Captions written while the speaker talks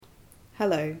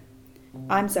Hello,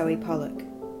 I'm Zoe Pollock,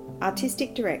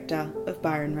 Artistic Director of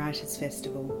Byron Writers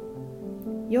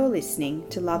Festival. You're listening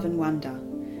to Love and Wonder,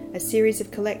 a series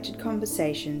of collected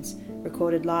conversations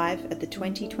recorded live at the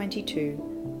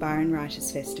 2022 Byron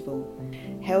Writers Festival,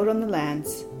 held on the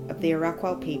lands of the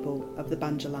Arakwal people of the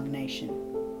Bundjalung Nation.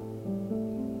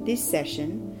 This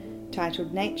session,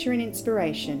 titled Nature and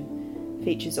Inspiration,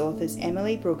 features authors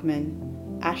Emily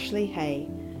Brugman, Ashley Hay,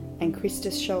 and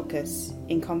Christos Scholkis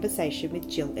in conversation with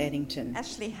Jill Eddington.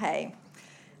 Ashley Hay.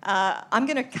 I'm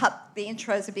going to cut the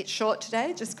intros a bit short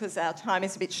today just because our time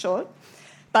is a bit short.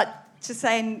 But to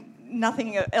say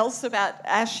nothing else about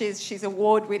Ash is she's an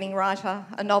award-winning writer,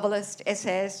 a novelist,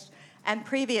 essayist, and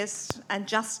previous and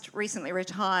just recently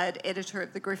retired editor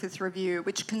of the Griffith Review,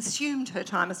 which consumed her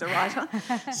time as a writer.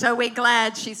 So we're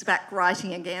glad she's back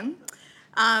writing again.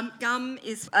 Gum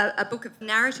is a book of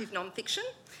narrative non-fiction.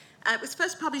 It was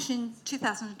first published in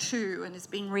 2002 and has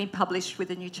been republished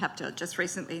with a new chapter just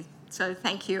recently. So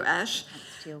thank you, Ash.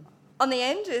 Thanks, Jill. On the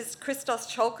end is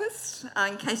Christos Scholkis,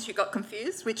 in case you got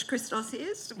confused which Christos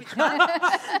is, which one.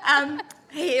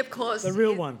 He, of course... The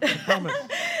real one, I promise.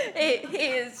 He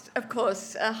is, of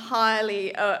course, a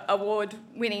highly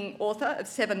award-winning author of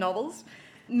 7 novels,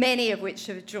 many of which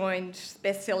have joined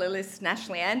bestseller lists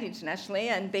nationally and internationally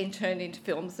and been turned into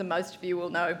films, and most of you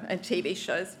will know, and TV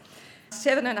shows.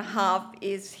 7.5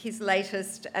 is his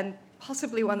latest and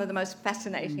possibly one of the most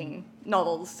fascinating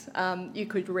novels you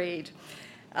could read.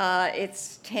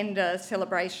 It's tender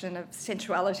celebration of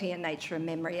sensuality and nature and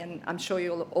memory, and I'm sure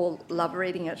you'll all love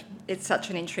reading it. It's such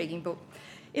an intriguing book.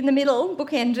 In the middle,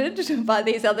 bookended by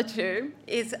these other two,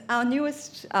 is our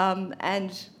newest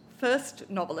and first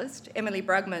novelist, Emily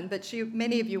Brugman, but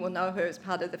many of you will know her as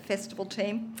part of the festival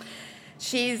team.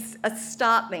 She's a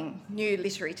startling new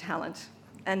literary talent.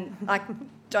 And I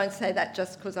don't say that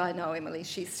just because I know Emily.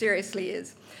 She seriously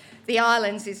is. The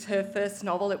Islands is her first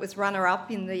novel. It was runner-up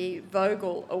in the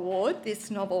Vogel Award. This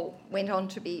novel went on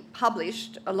to be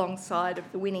published alongside of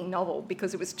the winning novel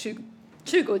because it was too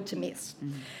good to miss.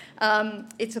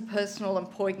 It's a personal and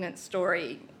poignant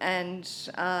story, and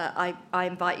I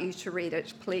invite you to read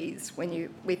it, please,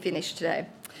 when we finish today.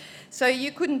 So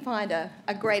you couldn't find a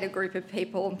greater group of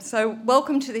people. So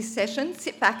welcome to this session.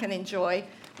 Sit back and enjoy.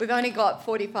 We've only got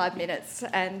 45 minutes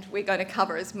and we're going to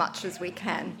cover as much as we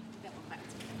can.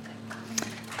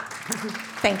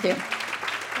 Thank you.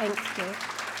 Thanks, Jill.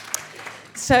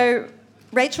 So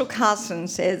Rachel Carson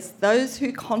says, those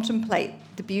who contemplate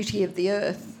the beauty of the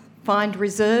earth find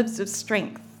reserves of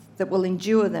strength that will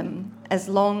endure them as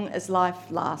long as life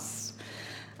lasts.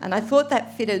 And I thought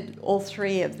that fitted all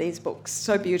 3 of these books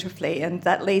so beautifully, and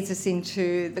that leads us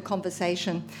into the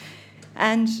conversation.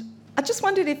 And I just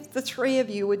wondered if the 3 of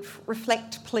you would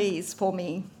reflect, please, for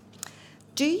me.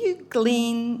 Do you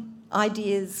glean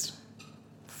ideas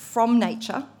from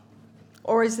nature,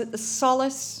 or is it the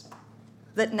solace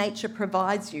that nature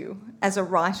provides you as a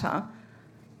writer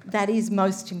that is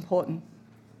most important?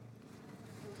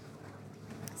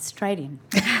 Straight in.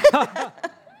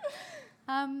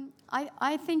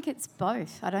 I think it's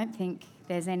both. I don't think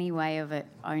there's any way of it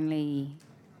only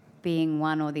being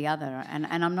one or the other, and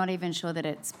I'm not even sure that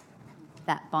it's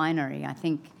that binary. I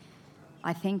think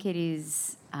it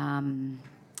is.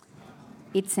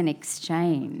 It's an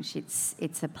exchange.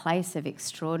 It's a place of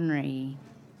extraordinary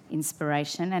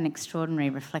inspiration and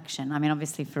extraordinary reflection. I mean,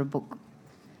 obviously, for a book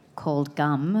called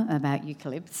Gum about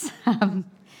eucalypts,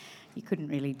 you couldn't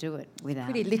really do it without.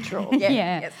 Pretty literal, yeah.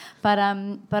 Yeah. Yes.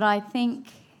 But I think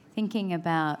thinking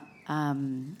about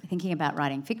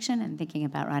writing fiction and thinking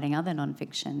about writing other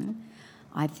non-fiction,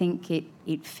 I think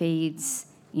it feeds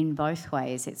in both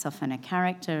ways. It's often a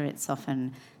character, it's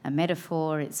often a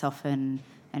metaphor, it's often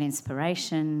an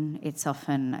inspiration, it's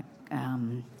often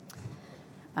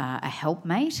a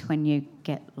helpmate when you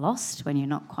get lost, when you're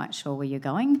not quite sure where you're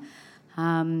going.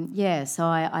 So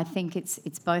I think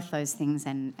it's both those things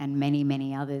and many,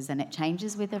 many others, and it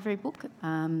changes with every book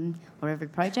or every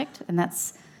project, and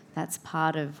that's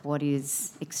part of what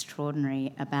is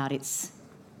extraordinary about its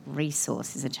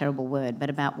resource, is a terrible word, but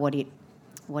about what it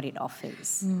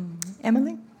offers.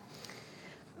 Emily?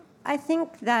 I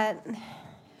think that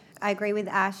I agree with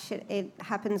Ash. It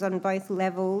happens on both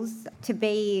levels. To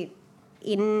be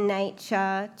in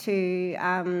nature,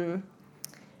 to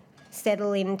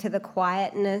settle into the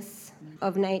quietness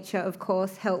of nature, of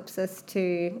course, helps us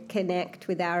to connect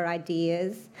with our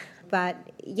ideas. But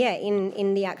yeah,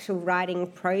 in the actual writing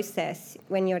process,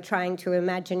 when you're trying to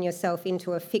imagine yourself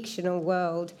into a fictional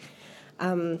world,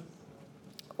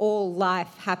 all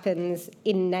life happens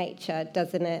in nature,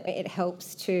 doesn't it? It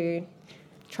helps to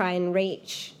try and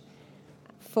reach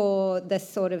for the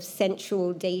sort of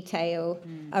sensual detail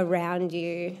around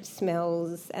you,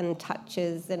 smells and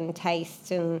touches and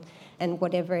taste and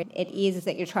whatever it is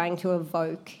that you're trying to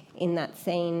evoke in that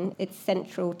scene. It's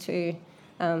central to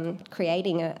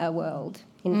creating a world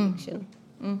in fiction.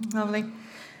 Lovely.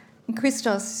 And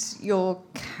Christos, your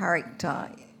character,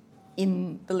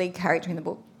 the lead character in the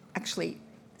book, actually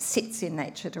sits in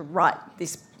nature to write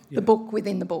the book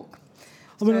within the book.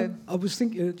 I was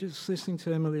thinking, just listening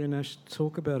to Emily and Ash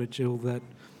talk about it, Jill, that,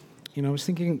 I was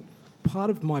thinking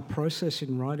part of my process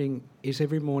in writing is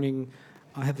every morning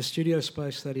I have a studio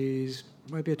space that is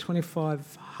maybe a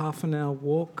 25, half an hour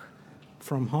walk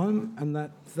from home, and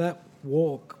that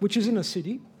walk, which is in a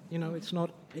city, it's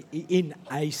not in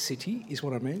a city, is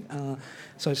what I mean.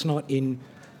 So it's not in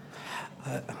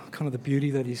kind of the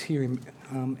beauty that is here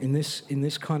in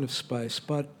this kind of space,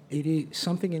 but it is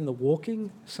something in the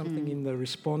walking, something in the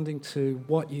responding to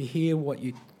what you hear, what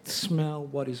you smell,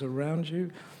 what is around you,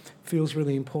 feels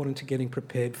really important to getting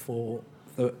prepared for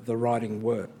the writing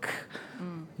work.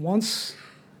 Once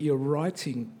you're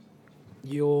writing,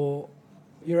 you're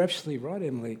absolutely right,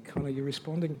 Emily. Kind of, you're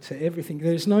responding to everything.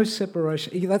 There's no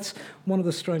separation. That's one of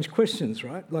the strange questions,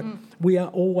 right? Like, we are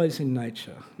always in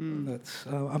nature. That's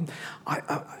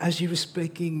as you were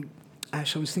speaking,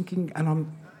 Ash, I was thinking, and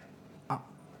I'm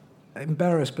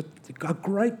embarrassed, but a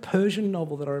great Persian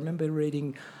novel that I remember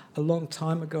reading a long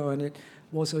time ago, and it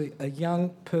was a young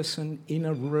person in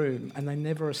a room, and they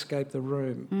never escape the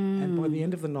room. And by the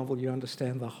end of the novel, you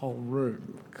understand the whole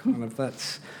room. Kind of,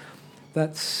 that's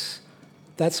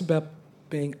about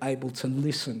being able to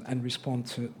listen and respond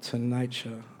to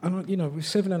nature. And, with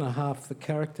 7.5, the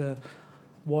character,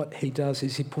 what he does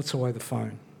is he puts away the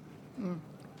phone.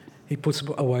 He puts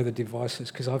away the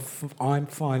devices, because I'm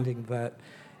finding that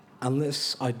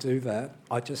unless I do that,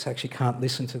 I just actually can't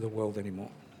listen to the world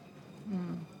anymore.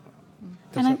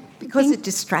 Because it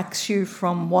distracts you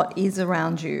from what is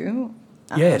around you.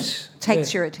 Yes.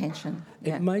 Takes your attention.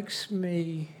 It makes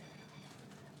me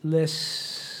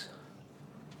less...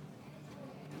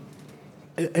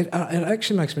 It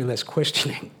actually makes me less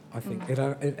questioning, I think.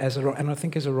 And I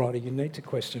think as a writer, you need to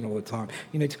question all the time.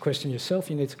 You need to question yourself.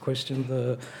 You need to question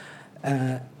the...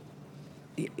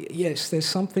 yes, there's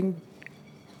something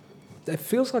that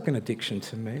feels like an addiction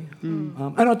to me.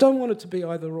 And I don't want it to be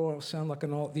either or. I'll sound like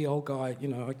the old guy,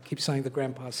 I keep saying the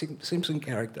Grandpa Simpson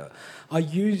character. I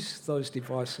use those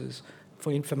devices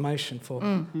for information,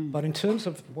 but in terms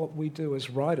of what we do as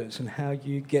writers and how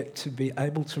you get to be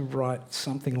able to write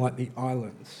something like The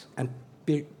Islands and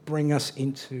bring us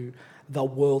into the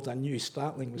world anew,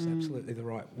 startling was absolutely the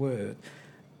right word,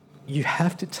 you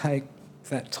have to take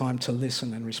that time to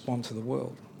listen and respond to the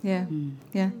world. Yeah.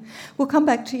 We'll come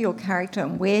back to your character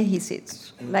and where he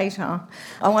sits later.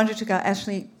 I wanted to go,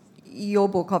 Ashley, your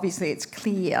book, obviously it's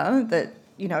clear that,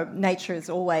 nature has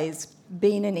always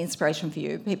been an inspiration for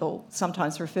you. People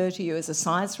sometimes refer to you as a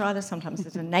science writer, sometimes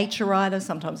as a nature writer,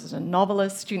 sometimes as a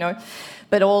novelist,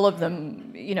 but all of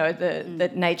them,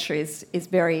 that nature is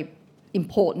very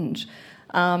important.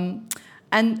 And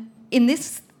in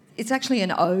this, it's actually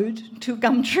an ode to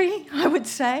Gumtree, I would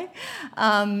say.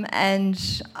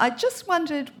 And I just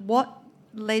wondered what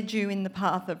led you in the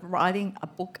path of writing a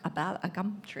book about a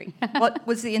gum tree? What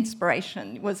was the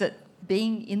inspiration? Was it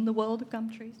being in the world of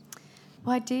gum trees?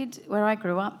 Well, I did. Where I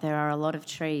grew up, there are a lot of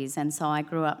trees, and so I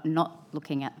grew up not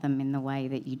looking at them in the way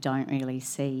that you don't really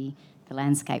see the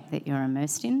landscape that you're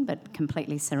immersed in, but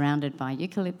completely surrounded by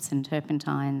eucalypts and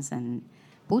turpentines and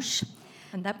bush.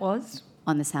 And that was?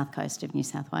 On the south coast of New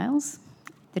South Wales.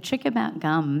 The trick about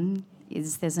gum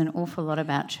is there's an awful lot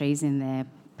about trees in there,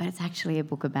 but it's actually a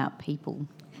book about people.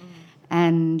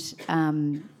 And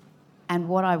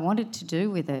what I wanted to do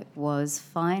with it was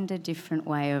find a different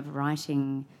way of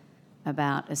writing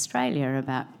about Australia,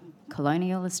 about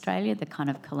colonial Australia, the kind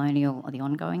of colonial, or the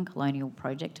ongoing colonial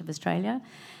project of Australia.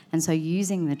 And so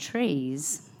using the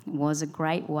trees was a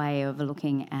great way of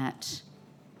looking at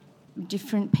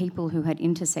different people who had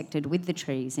intersected with the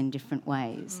trees in different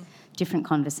ways, different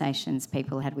conversations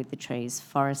people had with the trees,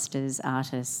 foresters,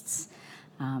 artists,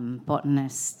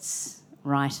 botanists,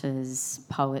 writers,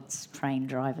 poets, train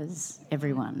drivers,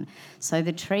 everyone. So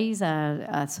the trees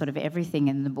are sort of everything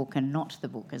in the book and not the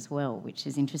book as well, which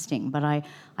is interesting. But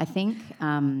I think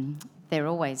they're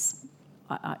always,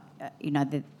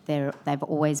 they've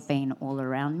always been all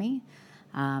around me.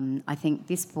 I think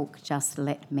this book just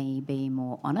let me be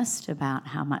more honest about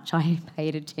how much I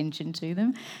paid attention to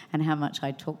them and how much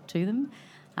I talked to them.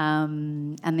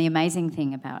 And the amazing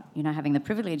thing about, having the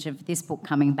privilege of this book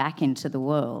coming back into the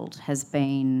world has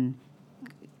been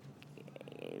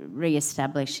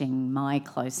re-establishing my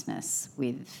closeness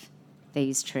with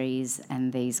these trees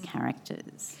and these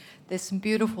characters. There's some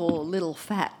beautiful little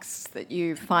facts that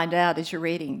you find out as you're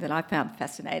reading that I found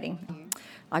fascinating.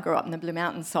 I grew up in the Blue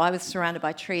Mountains, so I was surrounded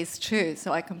by trees too,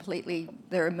 so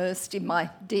they're immersed in my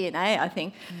DNA, I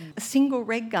think. A single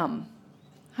red gum,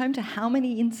 home to how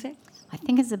many insects? I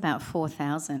think it's about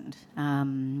 4,000.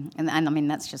 And I mean,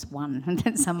 that's just one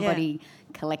that somebody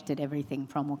collected everything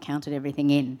from or counted everything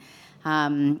in.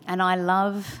 And I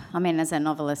love, as a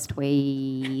novelist,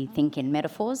 we think in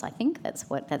metaphors, I think.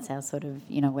 That's our sort of,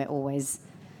 we're always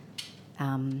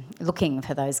looking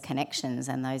for those connections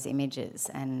and those images.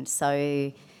 And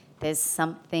so there's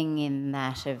something in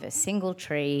that of a single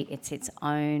tree. It's its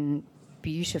own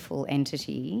beautiful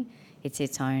entity. It's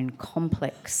its own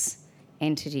complex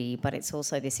entity, but it's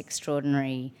also this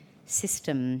extraordinary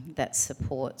system that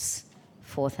supports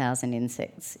 4,000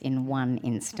 insects in one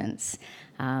instance.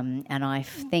 And I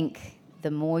think the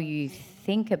more you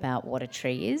think about what a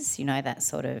tree is, that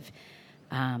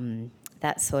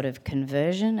sort of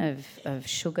conversion of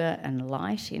sugar and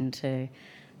light into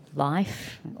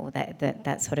life, or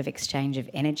that sort of exchange of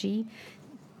energy,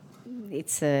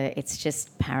 it's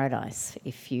just paradise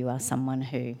if you are someone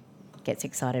who gets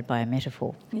excited by a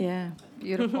metaphor. Yeah,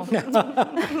 beautiful.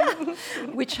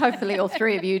 Which hopefully all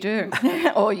three of you do,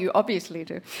 or you obviously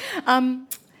do.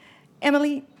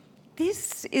 Emily,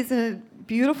 this is a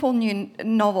beautiful new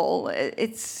novel.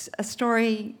 It's a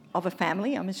story of a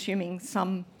family, I'm assuming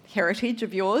some heritage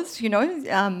of yours,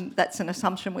 that's an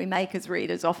assumption we make as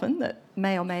readers often that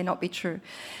may or may not be true.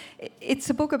 It's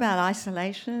a book about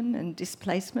isolation and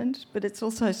displacement, but it's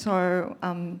also so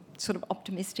sort of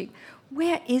optimistic.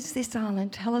 Where is this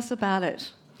island? Tell us about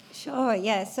it. Sure,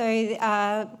 yeah.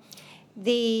 So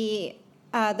the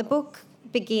book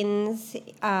begins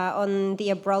on the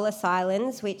Abrolhos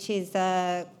Islands, which is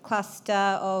a cluster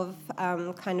of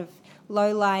kind of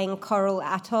low-lying coral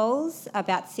atolls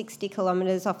about 60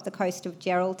 kilometres off the coast of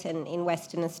Geraldton in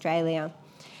Western Australia.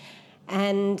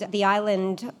 And the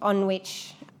island on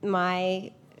which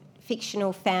my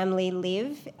fictional family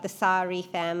live, the Sari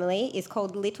family, is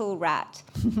called Little Rat.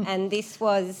 And this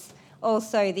was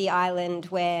also the island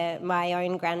where my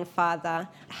own grandfather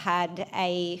had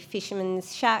a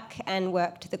fisherman's shack and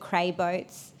worked the cray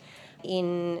boats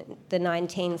in the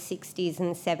 1960s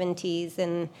and 70s,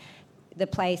 and the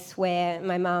place where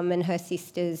my mum and her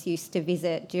sisters used to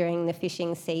visit during the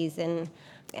fishing season.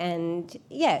 And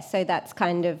so that's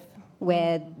kind of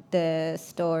where the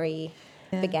story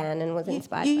began and was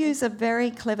inspired. You use a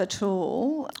very clever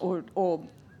tool or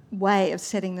way of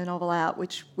setting the novel out,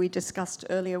 which we discussed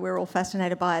earlier, we're all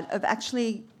fascinated by it, of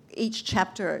actually each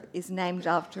chapter is named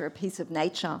after a piece of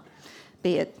nature,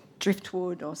 be it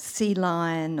driftwood or sea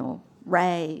lion or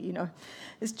ray,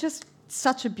 It's just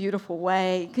such a beautiful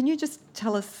way. Can you just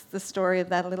tell us the story of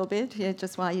that a little bit,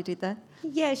 just why you did that?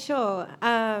 Yeah, sure.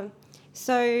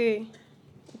 So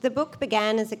the book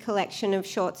began as a collection of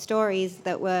short stories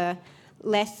that were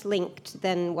less linked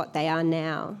than what they are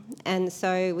now. And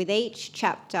so with each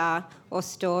chapter or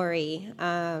story,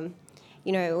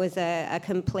 it was a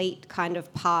complete kind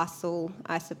of parcel,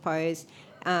 I suppose,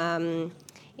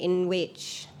 in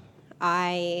which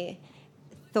I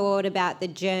thought about the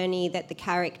journey that the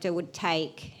character would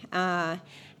take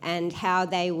and how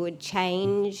they would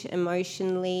change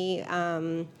emotionally.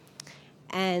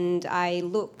 And I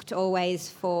looked always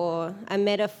for a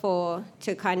metaphor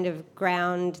to kind of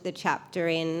ground the chapter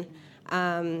in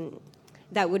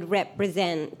that would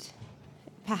represent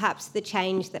perhaps the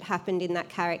change that happened in that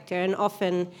character. And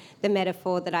often the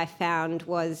metaphor that I found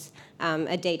was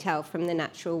a detail from the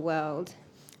natural world.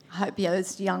 I hope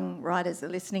those young writers are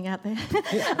listening out there.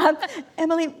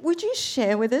 Emily, would you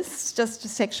share with us just a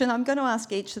section? I'm going to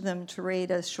ask each of them to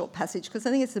read a short passage because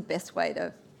I think it's the best way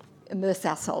to immerse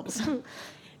ourselves.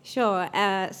 Sure.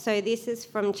 So this is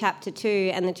from chapter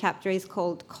 2, and the chapter is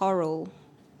called Coral.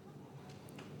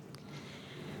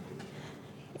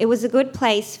 It was a good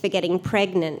place for getting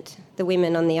pregnant, the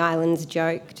women on the islands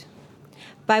joked,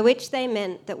 by which they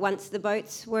meant that once the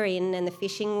boats were in and the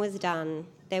fishing was done,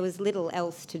 there was little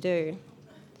else to do.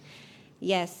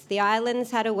 Yes, the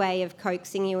islands had a way of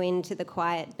coaxing you into the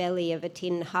quiet belly of a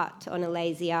tin hut on a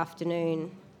lazy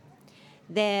afternoon.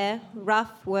 There,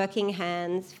 rough working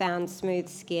hands found smooth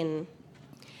skin.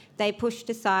 They pushed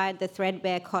aside the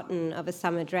threadbare cotton of a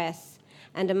summer dress,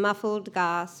 and a muffled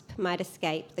gasp might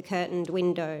escape the curtained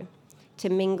window to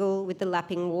mingle with the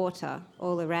lapping water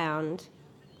all around.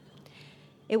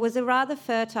 It was a rather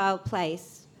fertile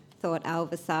place, thought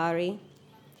Alvasari,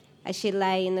 as she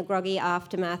lay in the groggy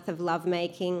aftermath of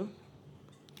lovemaking,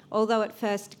 although at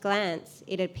first glance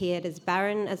it appeared as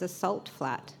barren as a salt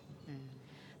flat.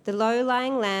 The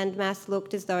low-lying landmass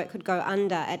looked as though it could go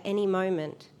under at any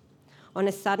moment, on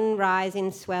a sudden rise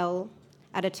in swell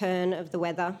at a turn of the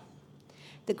weather.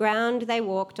 The ground they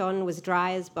walked on was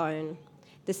dry as bone,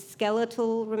 the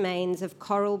skeletal remains of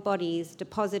coral bodies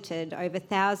deposited over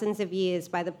thousands of years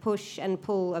by the push and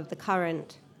pull of the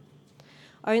current.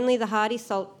 Only the hardy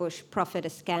saltbush proffered a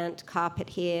scant carpet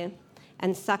here,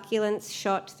 and succulents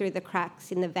shot through the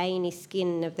cracks in the veiny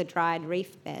skin of the dried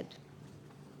reef bed.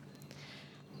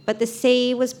 But the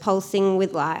sea was pulsing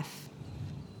with life.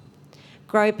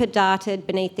 Groper darted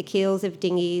beneath the keels of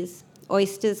dinghies,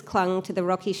 oysters clung to the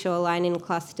rocky shoreline in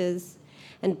clusters,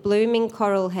 and blooming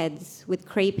coral heads with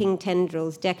creeping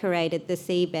tendrils decorated the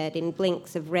seabed in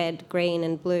blinks of red, green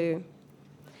and blue.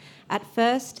 At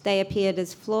first they appeared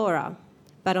as flora,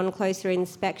 but on closer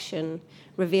inspection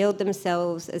revealed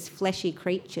themselves as fleshy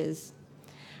creatures.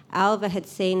 Alva had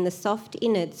seen the soft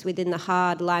innards within the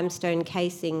hard limestone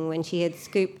casing when she had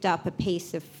scooped up a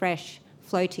piece of fresh,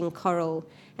 floating coral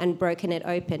and broken it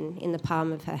open in the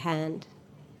palm of her hand.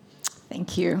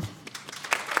 Thank you.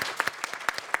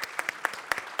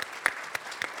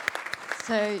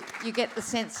 So you get the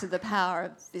sense of the power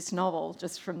of this novel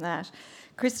just from that.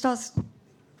 Christos,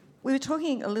 we were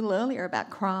talking a little earlier about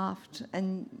craft,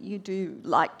 and you do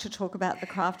like to talk about the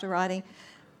craft of writing.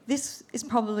 This is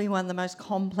probably one of the most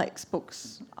complex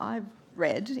books I've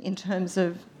read in terms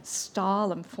of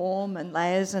style and form and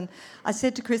layers. And I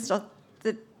said to Christos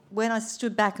that when I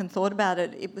stood back and thought about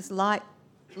it, it was like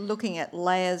looking at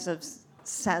layers of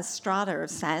strata of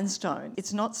sandstone.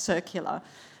 It's not circular.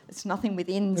 It's nothing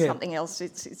within something else.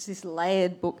 It's this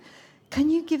layered book. Can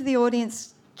you give the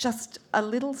audience just a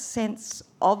little sense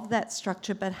of that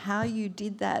structure, but how you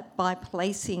did that by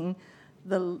placing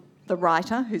the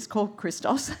writer, who's called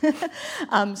Christos.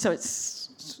 So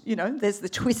it's, there's the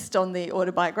twist on the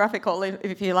autobiographical,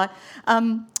 if you like.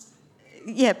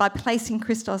 By placing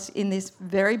Christos in this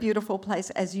very beautiful place,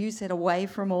 as you said, away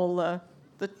from all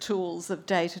the tools of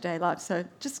day-to-day life. So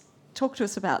just talk to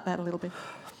us about that a little bit.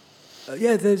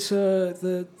 There's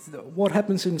what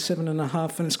happens in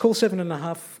 7.5, and it's called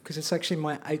 7.5 because it's actually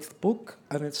my 8th book,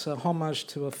 and it's a homage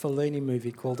to a Fellini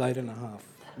movie called 8.5,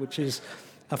 which is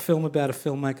a film about a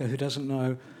filmmaker who doesn't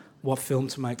know what film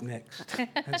to make next.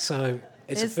 And so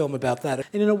it's a film about that.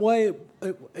 And in a way,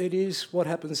 it is what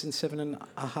happens in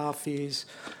 7.5 is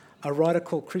a writer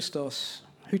called Christos,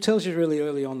 who tells you really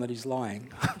early on that he's lying,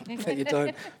 that you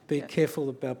don't be careful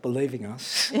about believing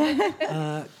us,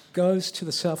 goes to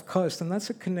the South Coast. And that's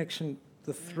a connection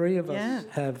the three of us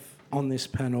have on this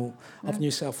panel of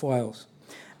New South Wales.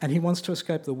 And he wants to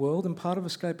escape the world, and part of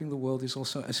escaping the world is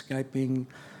also escaping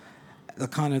the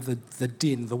kind of the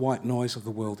din, the white noise of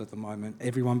the world at the moment.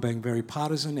 Everyone being very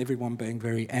partisan, everyone being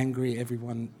very angry,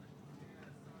 everyone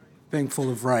being full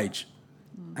of rage.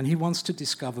 And he wants to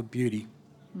discover beauty.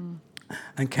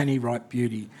 And can he write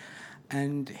beauty?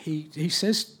 And he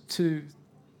says to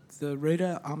the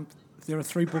reader, there are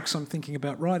 3 books I'm thinking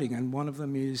about writing, and one of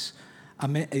them is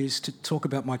to talk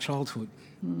about my childhood.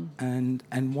 And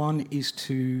one is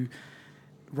to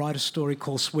write a story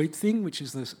called Sweet Thing, which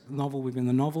is the novel within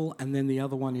the novel, and then the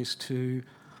other one is to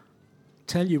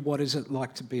tell you what is it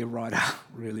like to be a writer,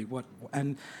 really.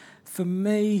 And for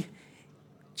me,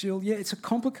 Jill, it's a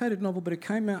complicated novel, but it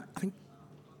came out, I think,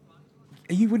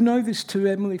 you would know this too,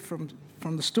 Emily, from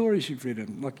the stories you've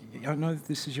written. Like, I know that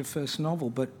this is your first novel,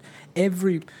 but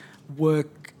every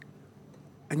work,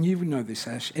 and you would know this,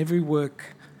 Ash, every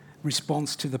work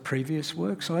response to the previous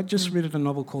work. So I'd just written a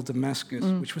novel called Damascus,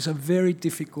 which was a very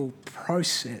difficult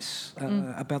process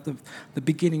about the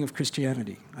beginning of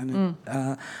Christianity. And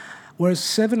whereas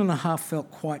 7.5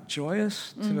 felt quite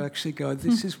joyous to actually go,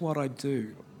 this is what I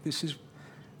do. This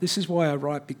is why I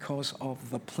write, because of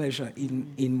the pleasure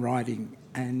in writing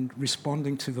and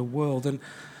responding to the world. And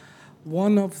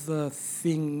one of the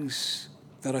things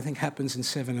that I think happens in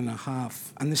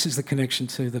 7.5, and this is the connection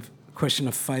to the question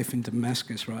of faith in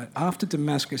Damascus, right? After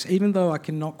Damascus, even though I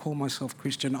cannot call myself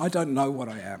Christian, I don't know what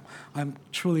I am. I'm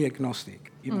truly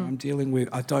agnostic. I'm dealing with,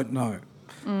 I don't know.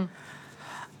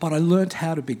 But I learnt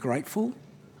how to be grateful,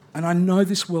 and I know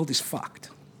this world is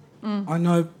fucked. I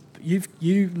know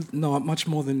you know it much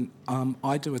more than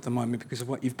I do at the moment because of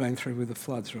what you've been through with the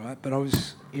floods, right? But I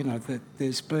was,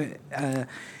 there's...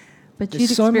 But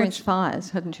you'd experienced fires,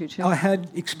 hadn't you, too? I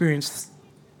had experienced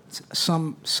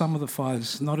some of the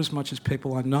fires, not as much as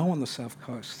people I know on the South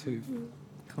Coast who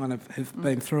kind of have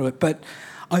been through it. But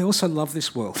I also love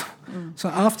this world. So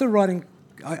after writing,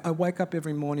 I wake up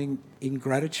every morning in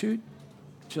gratitude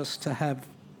just to have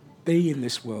be in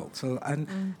this world. So and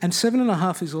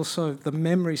 7.5 is also the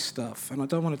memory stuff, and I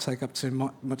don't want to take up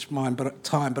too much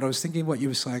time, but I was thinking what you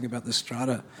were saying about the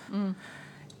strata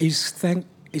is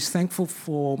thankful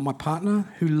for my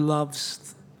partner who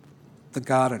loves the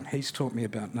garden. He's taught me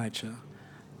about nature.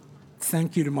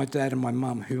 Thank you to my dad and my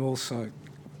mum who also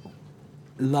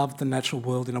loved the natural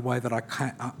world in a way that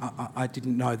I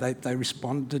didn't know. They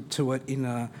responded to it in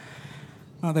a...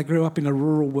 they grew up in a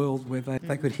rural world where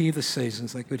they could hear the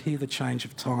seasons, they could hear the change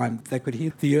of time, they could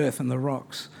hear the earth and the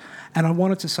rocks. And I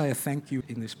wanted to say a thank you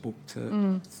in this book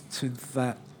to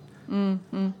that,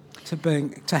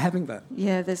 to having that.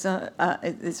 Yeah, there's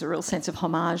a real sense of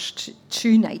homage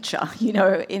to nature,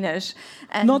 in it.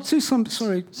 And not to some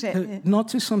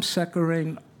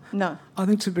saccharine. No. I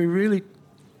think to be really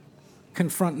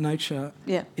confront nature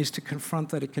Yeah. is to confront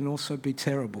that it can also be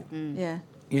terrible. Yeah.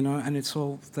 And it's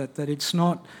all that it's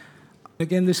not...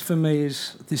 Again, this for me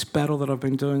is this battle that I've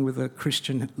been doing with a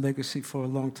Christian legacy for a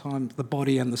long time, the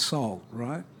body and the soul,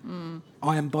 right?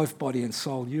 I am both body and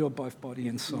soul, you are both body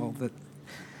and soul,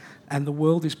 and the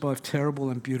world is both terrible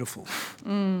and beautiful.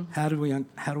 How do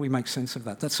we make sense of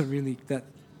that? That's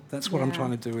what I'm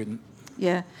trying to do in...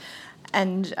 Yeah.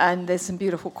 And there's some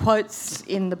beautiful quotes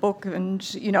in the book and,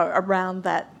 around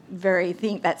that very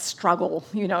thing, that struggle,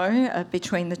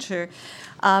 between the two.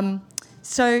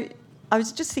 So I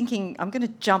was just thinking, I'm going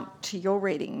to jump to your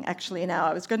reading actually now.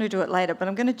 I was going to do it later, but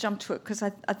I'm going to jump to it because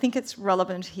I think it's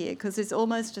relevant here because there's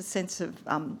almost a sense of,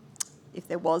 if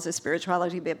there was a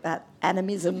spirituality, a bit about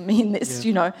animism in this,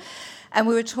 And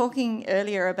we were talking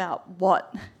earlier about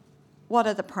what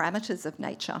are the parameters of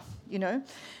nature,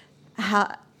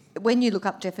 How... When you look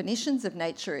up definitions of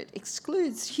nature, it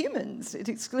excludes humans. It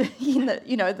excludes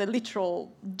the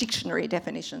literal dictionary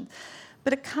definition.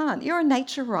 But it can't. You're a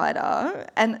nature writer,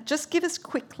 and just give us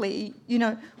quickly,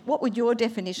 what would your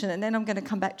definition? And then I'm going to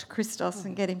come back to Christos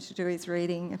and get him to do his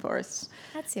reading for us.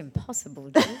 That's impossible,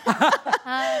 Jill. What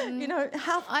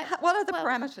are the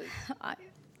parameters?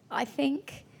 I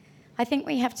think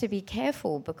we have to be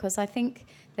careful because I think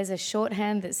there's a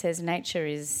shorthand that says nature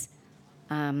is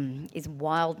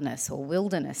wildness or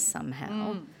wilderness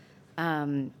somehow,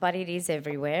 but it is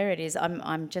everywhere. It is.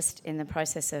 I'm just in the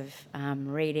process of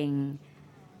reading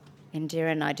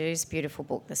Indira Naidu's beautiful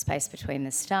book, The Space Between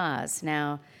the Stars.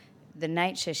 Now, the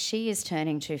nature she is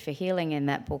turning to for healing in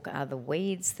that book are the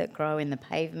weeds that grow in the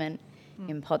pavement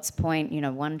in Potts Point.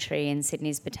 One tree in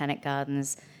Sydney's Botanic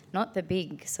Gardens, not the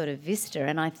big sort of vista.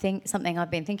 And I think something I've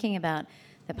been thinking about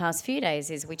the past few days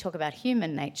is we talk about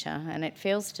human nature, and it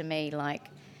feels to me like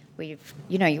you've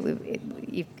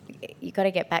got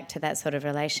to get back to that sort of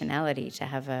relationality to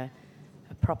have a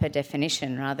proper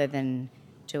definition rather than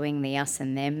doing the us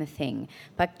and them thing.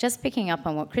 But just picking up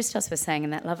on what Christos was saying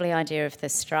and that lovely idea of the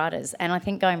stratas, and I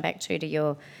think going back to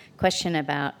your question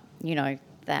about,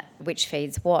 that which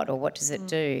feeds what or what does it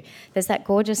do, there's that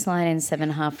gorgeous line in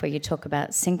 7.5 where you talk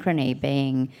about synchrony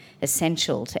being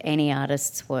essential to any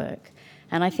artist's work.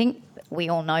 And I think we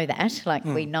all know that.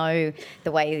 We know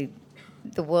the way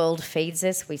the world feeds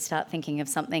us. We start thinking of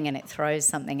something and it throws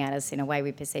something at us in a way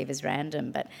we perceive as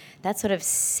random. But that sort of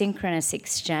synchronous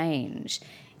exchange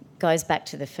goes back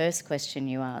to the first question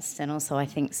you asked, and also I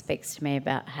think speaks to me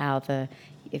about how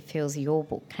it feels your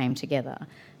book came together.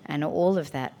 And all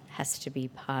of that has to be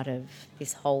part of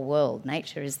this whole world.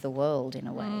 Nature is the world in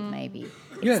a way, maybe.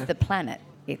 It's the planet.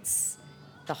 It's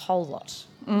the whole lot.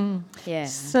 Yeah.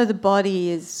 So the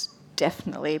body is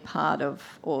definitely part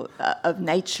of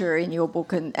nature in your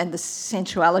book, and the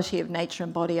sensuality of nature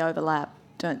and body overlap,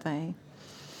 don't they?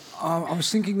 I was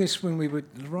thinking this when we were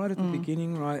right at the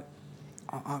beginning, right?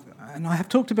 And I have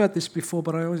talked about this before,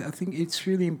 but I think it's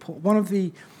really important. One of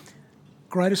the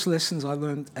greatest lessons I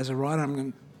learned as a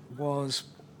writer was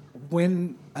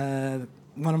when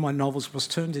one of my novels was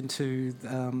turned into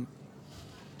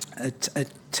a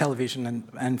television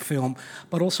and film,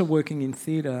 but also working in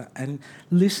theatre and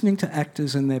listening to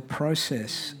actors and their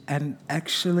process and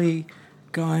actually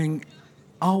going,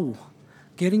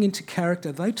 getting into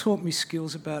character. They taught me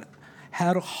skills about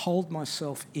how to hold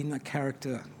myself in a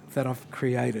character that I've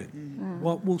created.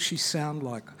 What will she sound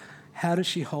like? How does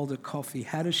she hold her coffee?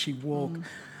 How does she walk?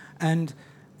 And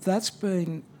that's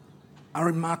been a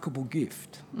remarkable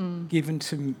gift given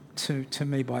to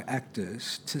me by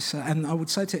actors to say, and I would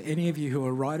say to any of you who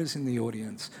are writers in the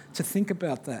audience, to think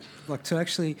about that, like to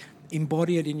actually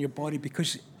embody it in your body,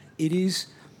 because it is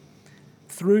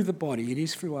through the body, it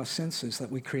is through our senses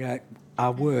that we create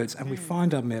our words and we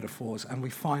find our metaphors and we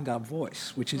find our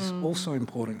voice, which is also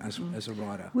important as a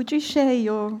writer. Would you share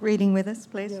your reading with us,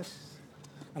 please? Yes.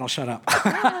 And I'll shut up.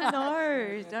 No.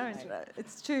 No, don't.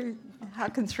 It's too... How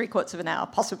can 3/4 of an hour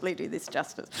possibly do this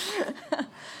justice?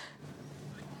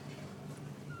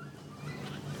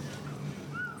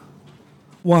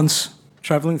 Once,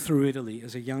 travelling through Italy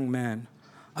as a young man,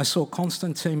 I saw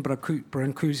Constantine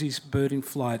Brancusi's Bird in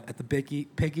Flight at the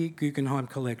Peggy Guggenheim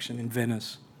Collection in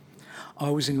Venice. I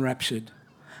was enraptured.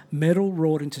 Metal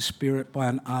wrought into spirit by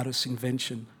an artist's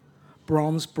invention.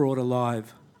 Bronze brought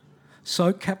alive.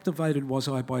 So captivated was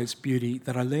I by its beauty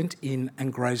that I leant in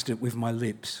and grazed it with my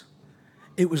lips.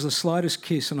 It was the slightest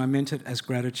kiss, and I meant it as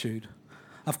gratitude.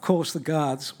 Of course, the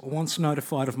guards, once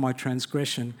notified of my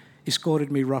transgression,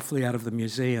 escorted me roughly out of the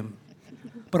museum.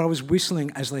 But I was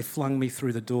whistling as they flung me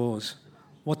through the doors.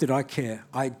 What did I care?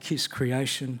 I had kissed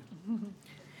creation.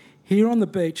 Here on the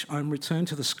beach, I am returned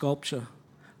to the sculpture,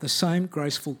 the same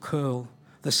graceful curl,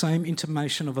 the same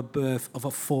intimation of a birth, of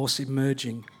a force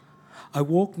emerging. I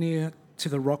walk near to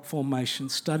the rock formation,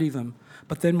 study them,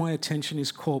 but then my attention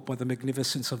is caught by the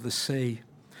magnificence of the sea.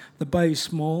 The bay is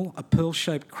small, a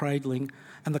pearl-shaped cradling,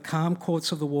 and the calm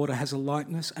quartz of the water has a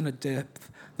lightness and a depth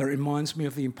that reminds me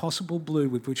of the impossible blue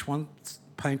with which one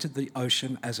painted the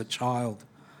ocean as a child.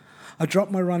 I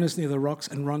drop my runners near the rocks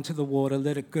and run to the water,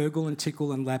 let it gurgle and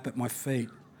tickle and lap at my feet.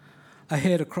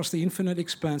 Ahead, across the infinite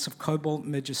expanse of cobalt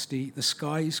majesty, the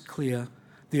sky is clear,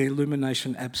 the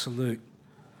illumination absolute.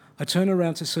 I turn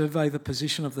around to survey the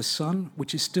position of the sun,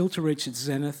 which is still to reach its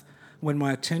zenith, when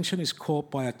my attention is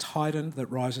caught by a titan that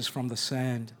rises from the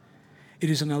sand. It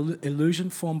is an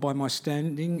illusion formed by my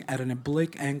standing at an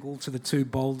oblique angle to the two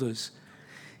boulders.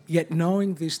 Yet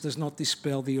knowing this does not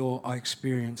dispel the awe I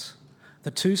experience.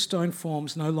 The two stone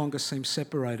forms no longer seem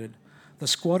separated. The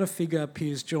squatter figure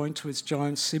appears joined to its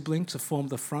giant sibling to form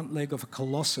the front leg of a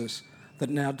colossus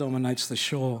that now dominates the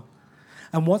shore.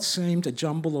 And what seemed a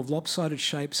jumble of lopsided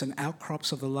shapes and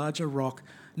outcrops of the larger rock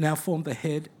now form the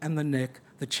head and the neck,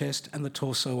 the chest and the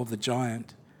torso of the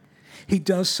giant. He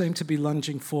does seem to be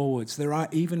lunging forwards. There are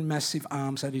even massive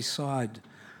arms at his side,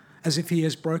 as if he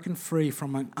has broken free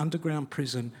from an underground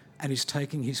prison and is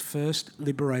taking his first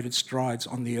liberated strides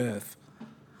on the earth.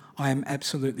 I am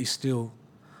absolutely still.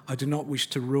 I do not wish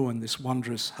to ruin this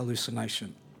wondrous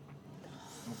hallucination.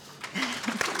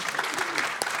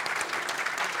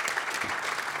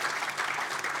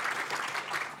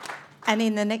 And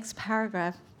in the next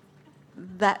paragraph,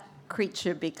 that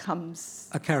creature becomes...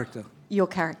 A character. Your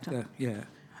character. Yeah.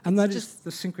 And that is the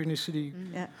synchronicity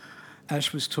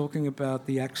Ash was talking about,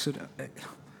 the accident.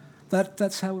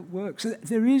 That's how it works.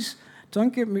 There is,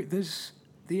 don't get me, there's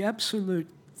the absolute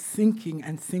thinking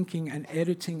and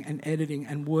editing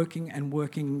and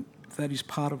working that is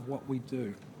part of what we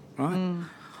do, right?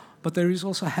 But there is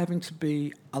also having to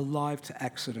be alive to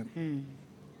accident.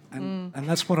 And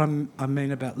that's what I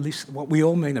mean about what we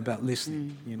all mean about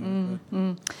listening, you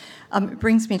know. It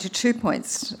brings me to 2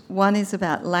 points. One is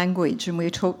about language, and we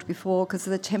talked before, because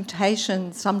of the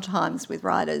temptation sometimes with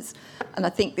writers, and I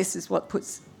think this is what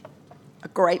puts a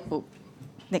great book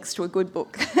next to a good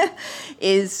book,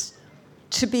 is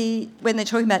to be, when they're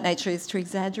talking about nature, is to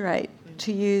exaggerate,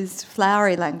 to use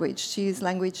flowery language, to use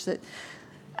language that...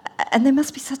 And there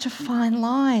must be such a fine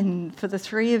line for the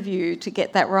three of you to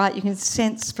get that right. You can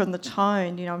sense from the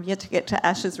tone, you know, I'm yet to get to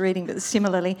Ash's reading, but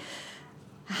similarly,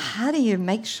 how do you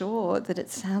make sure that it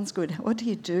sounds good? What do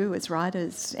you do as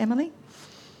writers? Emily?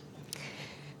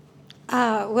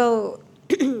 Well,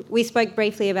 we spoke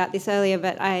briefly about this earlier,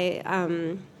 but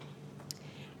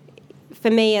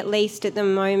for me, at least at the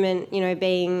moment, you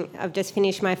know, I've just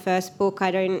finished my first book,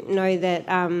 I don't know that...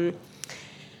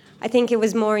 I think it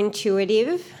was more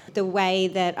intuitive, the way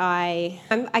that I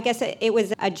guess it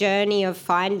was a journey of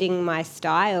finding my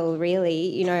style,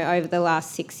 really, you know, over the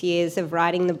last 6 years of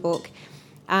writing the book.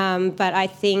 But I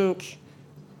think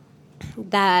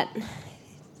that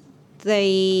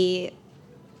the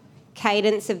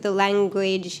cadence of the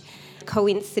language,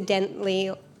 coincidentally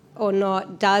or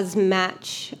not, does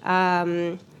match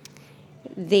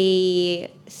the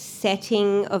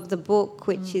setting of the book,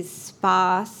 which is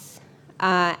sparse.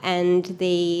 And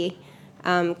the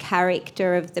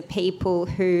character of the people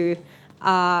who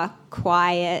are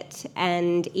quiet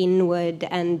and inward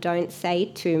and don't say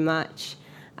too much.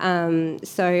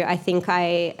 So I think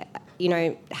I, you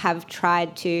know, have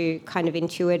tried to kind of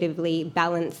intuitively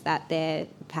balance that there,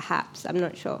 perhaps. I'm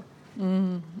not sure.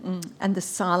 And the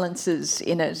silences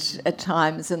in it at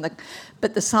times,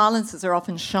 but the silences are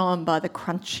often shown by the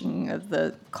crunching of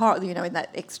the coral, you know, in that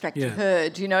extract you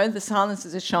heard, you know, the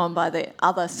silences are shown by the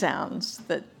other sounds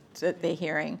that they're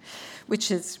hearing,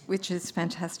 which is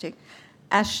fantastic.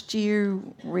 Ash, do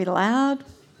you read aloud?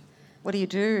 What do you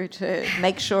do to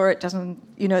make sure it doesn't,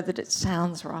 you know, that it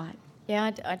sounds right?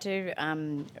 Yeah, I do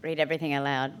read everything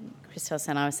aloud. Christos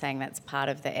and I were saying that's part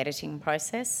of the editing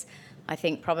process. I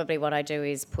think probably what I do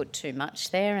is put too much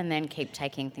there and then keep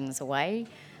taking things away.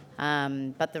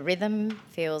 But the rhythm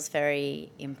feels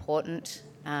very important,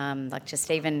 like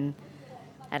just even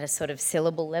at a sort of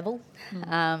syllable level.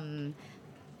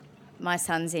 My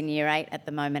son's in year 8 at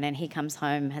the moment, and he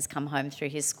has come home through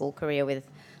his school career with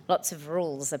lots of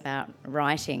rules about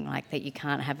writing, like that you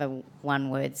can't have a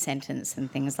one-word sentence and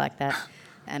things like that.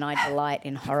 And I delight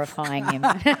in horrifying him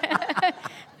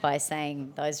by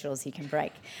saying those rules you can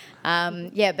break.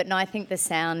 But no, I think the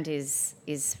sound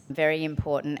is very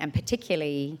important, and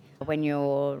particularly when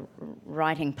you're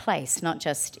writing place, not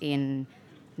just in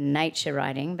nature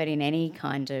writing, but in any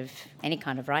kind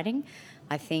of writing.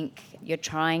 I think you're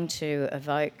trying to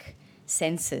evoke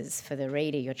senses for the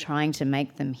reader. You're trying to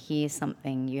make them hear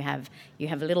something. You have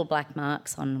little black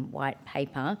marks on white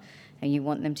paper, and you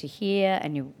want them to hear,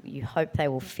 and you hope they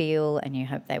will feel, and you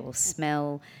hope they will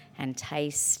smell and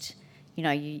taste. You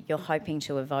know, you're hoping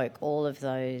to evoke all of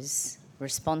those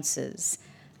responses.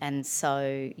 And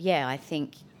so, yeah, I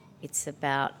think it's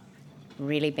about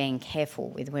really being careful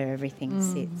with where everything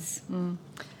sits.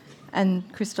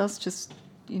 And Christos, just,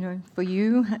 for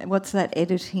you, what's that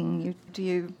editing? Do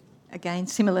you, again,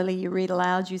 similarly, you read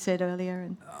aloud, you said earlier?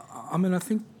 I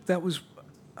think that was...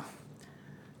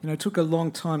 it took a long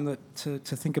time to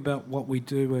think about what we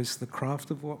do as the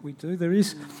craft of what we do.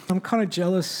 I'm kind of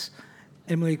jealous,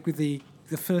 Emily, with the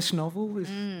first novel.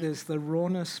 There's the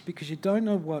rawness, because you don't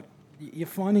know what... You're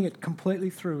finding it completely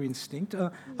through instinct.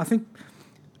 I think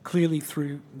clearly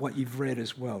through what you've read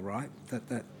as well, right?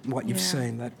 That what you've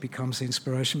seen, that becomes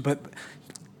inspiration. But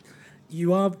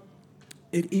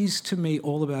it is, to me,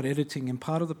 all about editing, and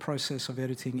part of the process of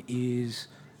editing is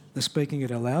the speaking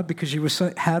it aloud, because you were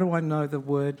saying, how do I know the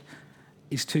word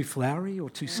is too flowery or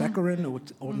too saccharine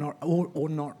or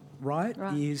not right?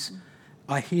 Is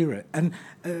I hear it. And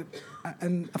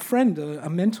a friend, a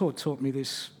mentor taught me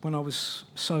this when I was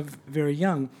so very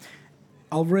young.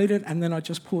 I'll read it and then I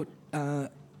just put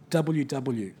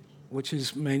WW,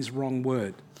 which means wrong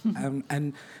word.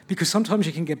 And because sometimes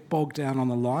you can get bogged down on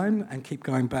the line and keep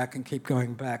going back, and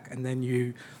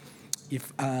then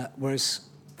whereas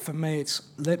for me it's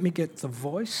let me get the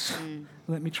voice,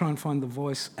 let me try and find the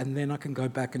voice, and then I can go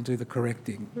back and do the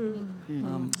correcting.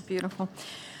 Beautiful.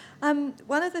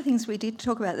 One of the things we did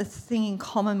talk about, the thing in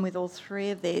common with all three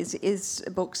of these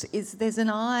books is there's an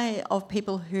eye of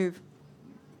people who've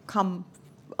come.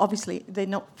 Obviously, they're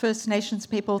not First Nations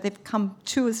people. They've come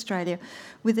to Australia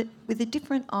with a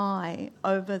different eye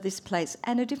over this place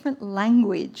and a different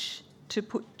language to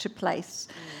put to place.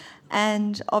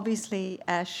 And obviously,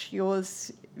 Ash,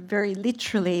 yours very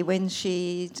literally, when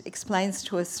she explains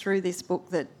to us through this book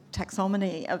the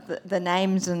taxonomy of the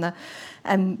names and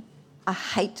I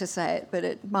hate to say it, but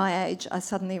at my age, I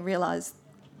suddenly realised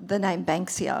the name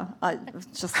Banksia. I was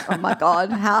just, oh my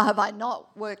God, how have I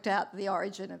not worked out the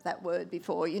origin of that word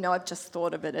before? I've just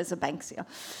thought of it as a Banksia.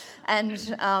 And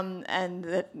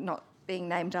that not being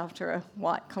named after a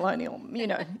white colonial,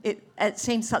 it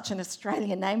seemed such an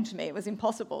Australian name to me. It was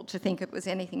impossible to think it was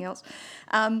anything else.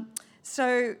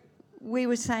 So we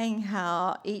were saying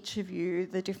how each of you,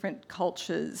 the different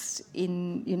cultures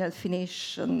in,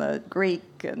 Finnish and the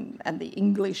Greek and the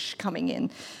English coming in,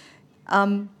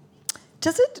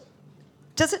 does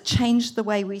it change the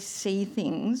way we see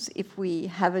things if we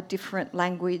have a different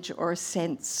language or a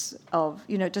sense of,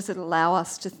 does it allow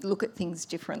us to look at things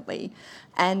differently?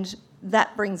 And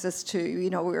that brings us to,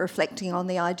 we're reflecting on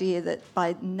the idea that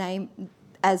by name,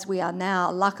 as we are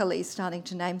now, luckily starting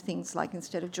to name things like,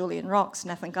 instead of Julian Rocks,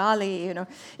 Nathangali,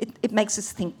 it makes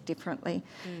us think differently.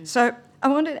 So I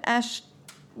wondered, Ash,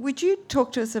 would you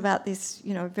talk to us about this,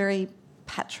 very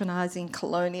patronising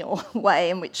colonial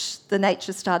way in which the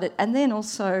nature started, and then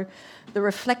also the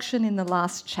reflection in the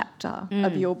last chapter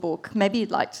of your book? Maybe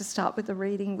you'd like to start with the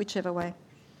reading, whichever way.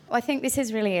 Well, I think this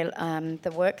is really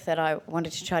the work that I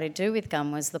wanted to try to do with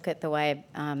Gum, was look at the way,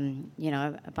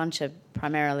 a bunch of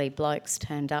primarily blokes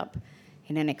turned up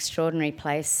in an extraordinary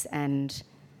place and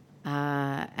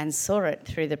saw it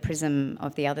through the prism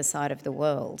of the other side of the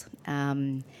world.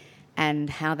 And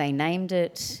how they named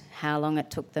it, how long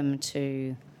it took them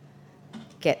to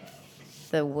get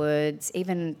the words,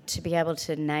 even to be able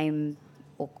to name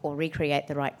or recreate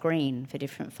the right green for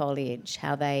different foliage,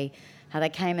 how they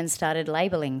came and started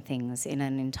labelling things in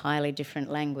an entirely different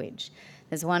language.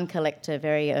 There's one collector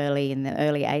very early, in the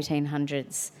early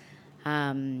 1800s,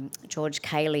 George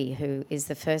Cayley, who is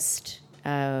the first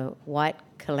white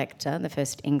collector, the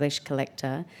first English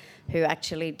collector, who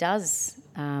actually does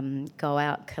go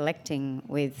out collecting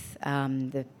with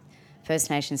the First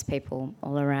Nations people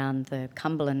all around the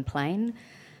Cumberland Plain,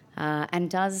 and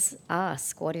does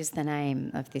ask, what is the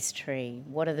name of this tree?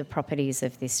 What are the properties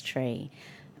of this tree?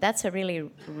 That's a really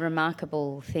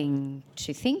remarkable thing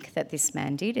to think that this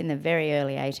man did in the very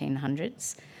early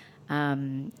 1800s.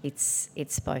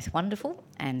 It's both wonderful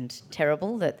and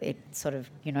terrible that it sort of,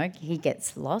 he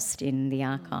gets lost in the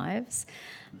archives.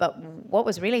 But what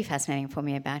was really fascinating for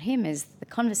me about him is the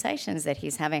conversations that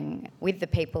he's having with the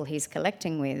people he's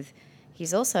collecting with.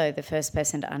 He's also the first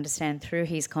person to understand through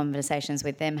his conversations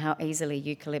with them how easily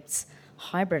eucalypts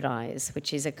hybridise,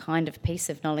 which is a kind of piece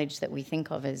of knowledge that we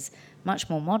think of as much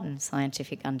more modern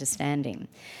scientific understanding.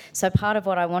 So part of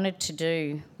what I wanted to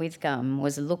do with gum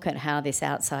was look at how this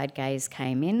outside gaze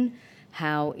came in,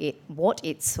 what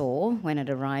it saw when it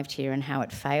arrived here and how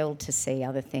it failed to see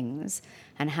other things,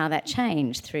 and how that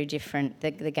changed through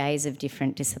the gaze of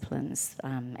different disciplines.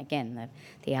 Again,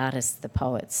 the artists, the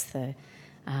poets, the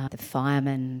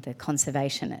firemen, the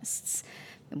conservationists.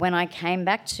 When I came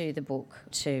back to the book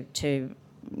to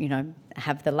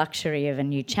have the luxury of a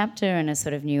new chapter and a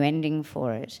sort of new ending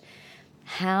for it,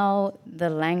 how the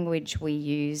language we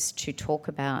use to talk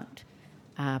about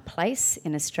place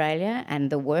in Australia and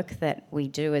the work that we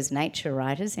do as nature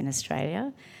writers in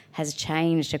Australia has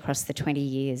changed across the 20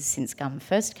 years since gum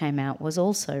first came out was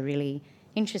also really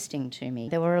interesting to me.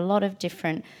 There were a lot of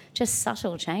different, just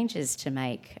subtle changes to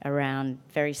make around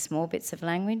very small bits of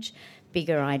language,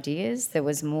 bigger ideas. There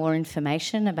was more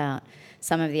information about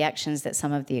some of the actions that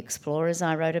some of the explorers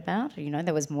I wrote about.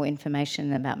 There was more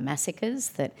information about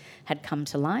massacres that had come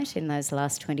to light in those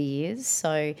last 20 years.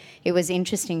 So it was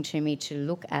interesting to me to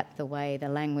look at the way the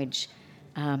language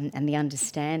and the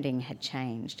understanding had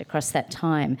changed across that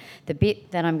time. The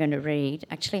bit that I'm going to read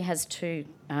actually has two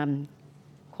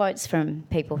quotes from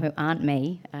people who aren't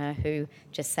me, who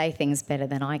just say things better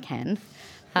than I can.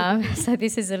 So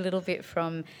this is a little bit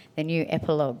from the new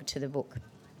epilogue to the book.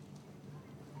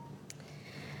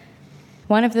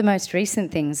 One of the most recent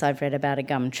things I've read about a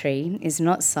gum tree is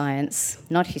not science,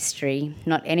 not history,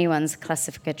 not anyone's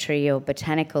classificatory or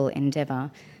botanical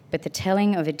endeavour, but the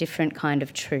telling of a different kind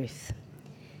of truth.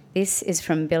 This is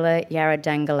from Billa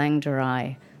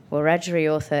Yarradangalangdarai, Wiradjuri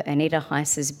author Anita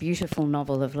Heiss's beautiful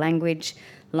novel of language,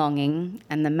 longing,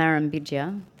 and the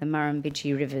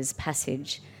Murrumbidgee River's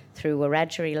passage through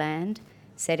Wiradjuri land,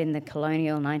 set in the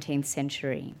colonial 19th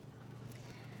century.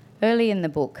 Early in the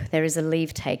book, there is a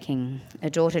leave-taking, a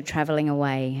daughter travelling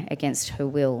away against her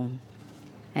will.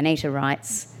 Anita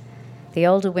writes, "The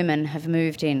older women have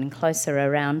moved in closer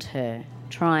around her,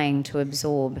 trying to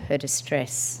absorb her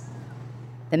distress.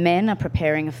 The men are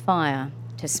preparing a fire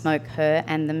to smoke her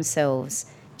and themselves,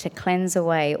 to cleanse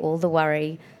away all the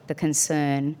worry, the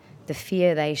concern, the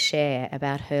fear they share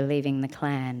about her leaving the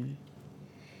clan.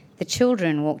 The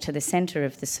children walk to the centre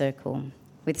of the circle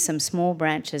with some small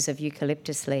branches of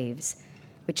eucalyptus leaves,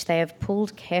 which they have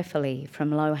pulled carefully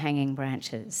from low-hanging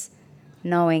branches,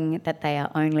 knowing that they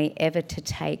are only ever to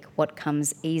take what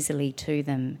comes easily to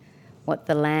them, what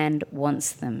the land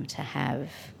wants them to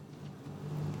have.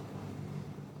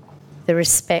 The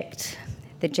respect,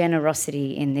 the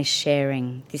generosity in this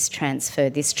sharing, this transfer,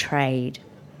 this trade.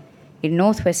 In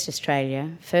Northwest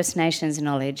Australia, First Nations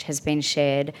knowledge has been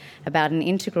shared about an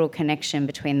integral connection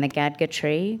between the Gadga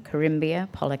tree,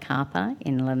 Corymbia polycarpa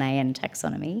in Linnaean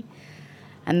taxonomy,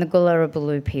 and the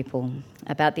Gullarabulu people,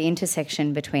 about the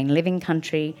intersection between living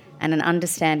country and an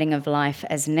understanding of life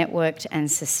as networked and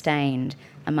sustained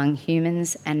among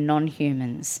humans and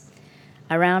non-humans.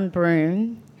 Around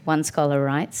Broome, one scholar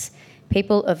writes,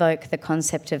 people evoke the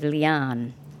concept of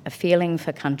lian, a feeling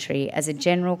for country, as a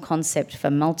general concept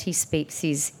for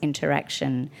multi-species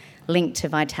interaction linked to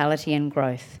vitality and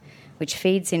growth, which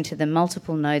feeds into the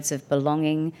multiple nodes of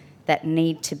belonging that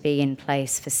need to be in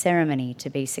place for ceremony to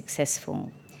be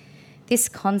successful. This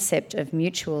concept of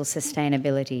mutual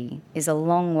sustainability is a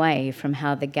long way from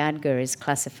how the Gadga is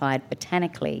classified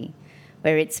botanically,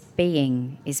 where its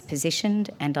being is positioned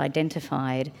and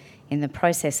identified in the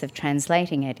process of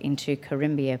translating it into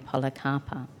Corymbia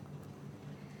polycarpa.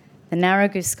 The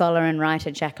Narrogoo scholar and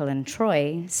writer Jacqueline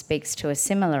Troy speaks to a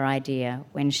similar idea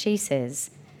when she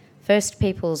says, First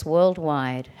peoples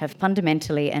worldwide have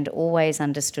fundamentally and always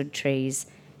understood trees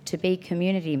to be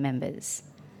community members.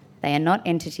 They are not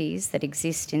entities that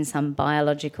exist in some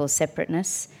biological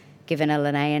separateness, given a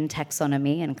Linnaean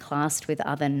taxonomy and classed with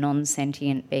other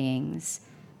non-sentient beings.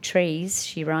 Trees,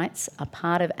 she writes, are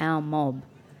part of our mob,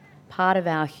 part of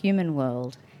our human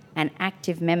world, and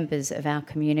active members of our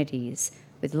communities,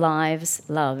 with lives,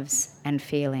 loves, and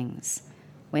feelings.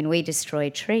 When we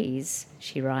destroy trees,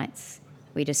 she writes,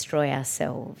 we destroy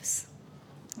ourselves.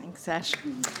 Thanks, Ash.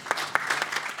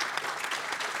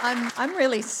 I'm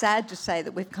really sad to say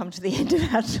that we've come to the end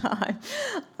of our time.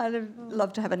 I'd have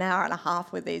loved to have an hour and a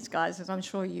half with these guys, as I'm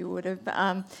sure you would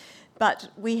have. But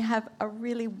we have a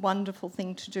really wonderful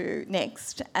thing to do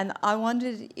next. And I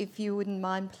wondered if you wouldn't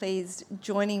mind please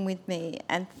joining with me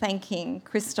and thanking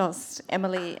Christos,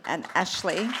 Emily and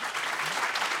Ashley.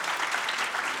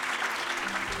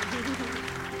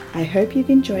 I hope you've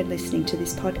enjoyed listening to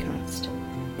this podcast.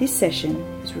 This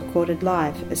session was recorded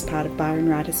live as part of Byron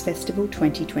Writers Festival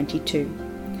 2022.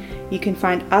 You can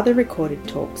find other recorded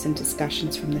talks and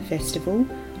discussions from the festival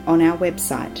on our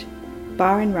website,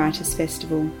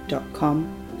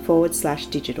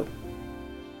 byronwritersfestival.com/digital.